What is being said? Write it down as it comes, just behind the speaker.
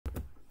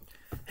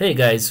Hey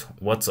guys,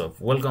 what's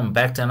up? Welcome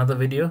back to another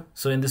video.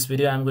 So in this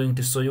video I'm going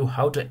to show you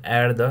how to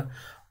add the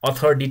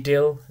author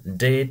detail,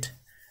 date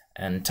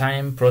and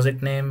time,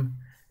 project name,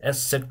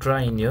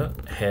 etc. in your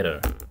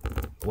header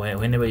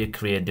whenever you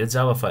create your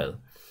Java file.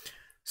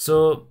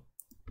 So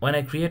when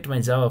I create my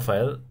Java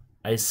file,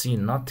 I see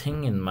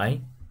nothing in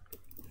my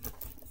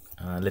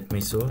let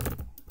me show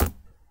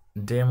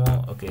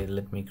demo. Okay,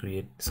 let me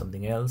create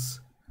something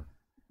else.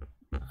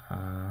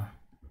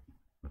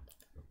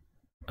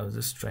 I was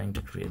just trying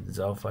to create the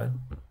Java file.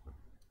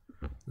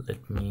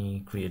 Let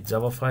me create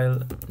Java file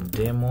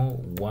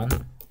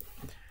demo1,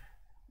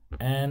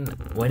 and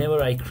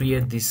whenever I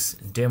create this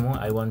demo,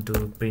 I want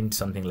to print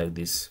something like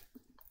this: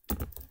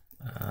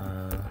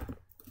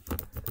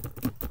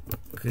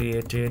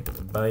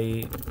 created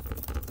by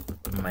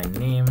my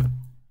name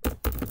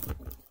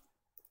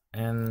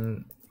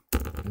and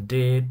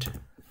date.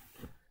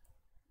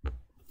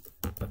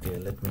 Okay,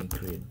 let me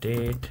create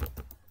date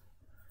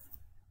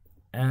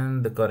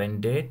and the current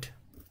date,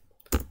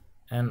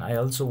 and I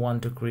also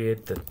want to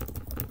create the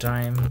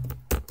time,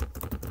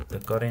 the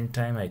current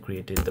time. I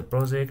created the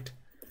project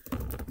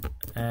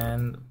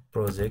and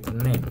project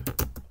name.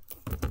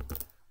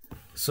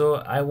 So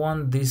I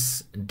want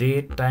this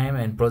date, time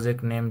and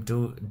project name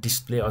to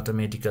display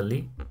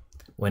automatically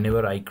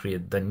whenever I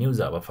create the new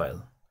Java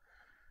file.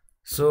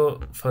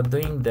 So for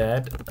doing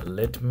that,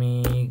 let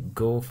me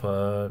go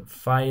for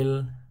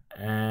file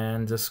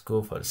and just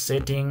go for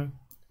setting.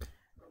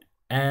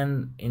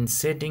 And in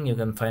setting you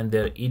can find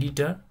their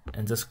editor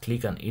and just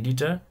click on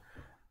editor,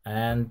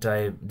 and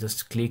I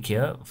just click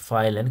here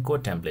file and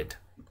code template.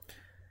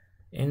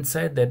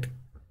 Inside that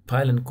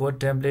file and code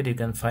template you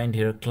can find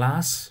here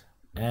class,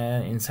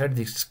 and inside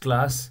this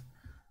class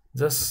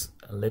just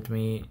let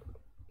me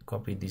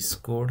copy this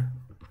code.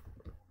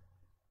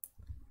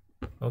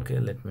 Okay,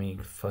 let me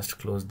first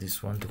close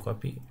this one to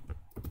copy.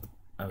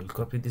 I will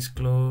copy this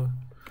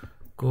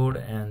code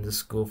and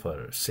just go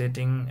for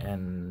setting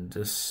and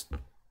just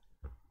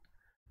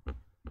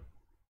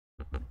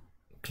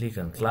click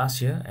on class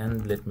here,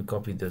 and let me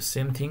copy the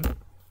same thing.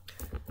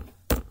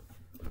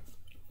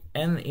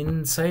 And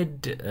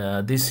inside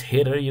this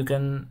header you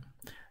can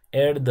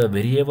add the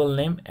variable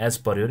name as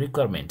per your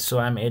requirement. So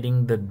I'm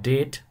adding the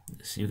date.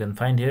 So you can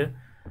find here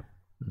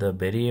the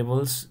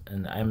variables,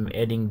 and I'm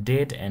adding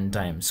date and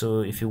time.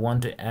 So if you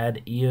want to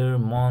add year,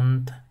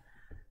 month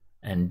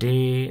and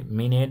day,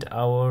 minute,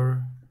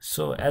 hour,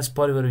 so as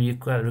per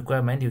your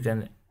requirement you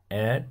can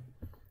add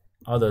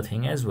other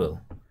thing as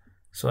well.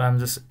 So I'm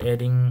just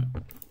adding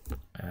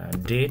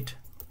date,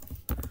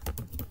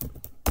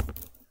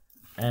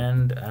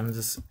 and I'm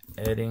just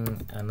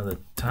adding another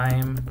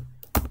time,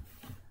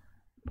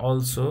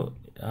 also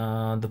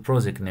the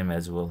project name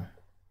as well.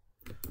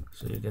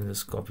 So you can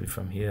just copy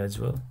from here as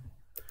well,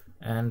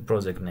 and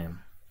project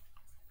name.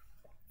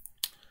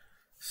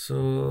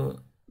 So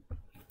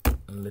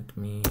let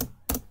me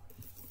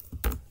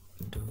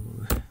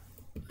do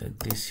like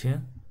this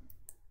here.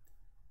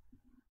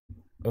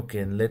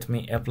 Okay, let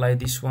me apply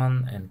this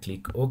one and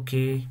click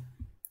OK.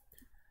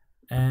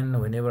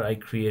 And whenever I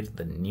create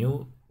the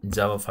new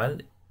Java file,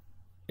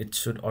 it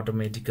should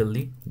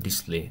automatically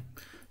display.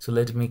 So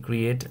let me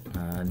create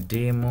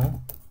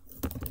demo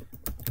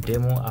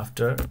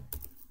after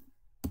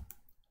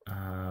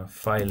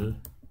file,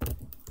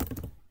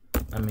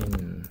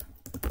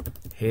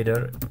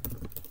 header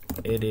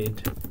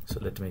edit. So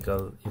let me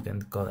call, you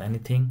can call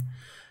anything,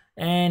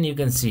 and you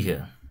can see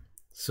here.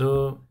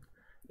 So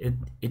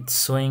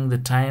it's showing the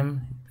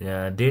time,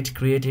 date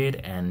created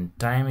and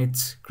time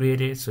it's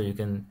created. So you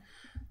can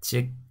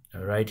check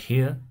right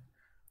here.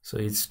 So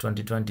it's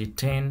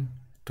 2020-10,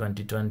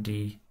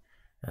 2020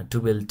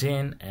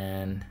 12-10,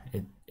 and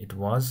it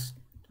was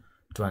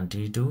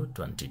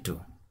 22-22,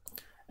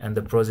 and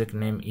the project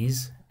name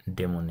is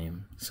demo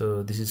name.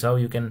 So this is how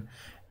you can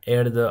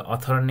add the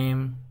author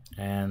name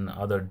and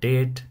other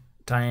date,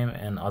 time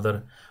and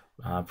other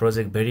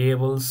project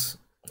variables.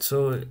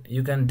 So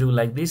you can do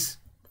like this.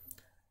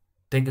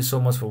 Thank you so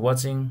much for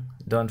watching.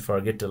 Don't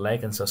forget to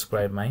like and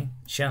subscribe my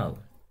channel.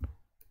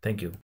 Thank you.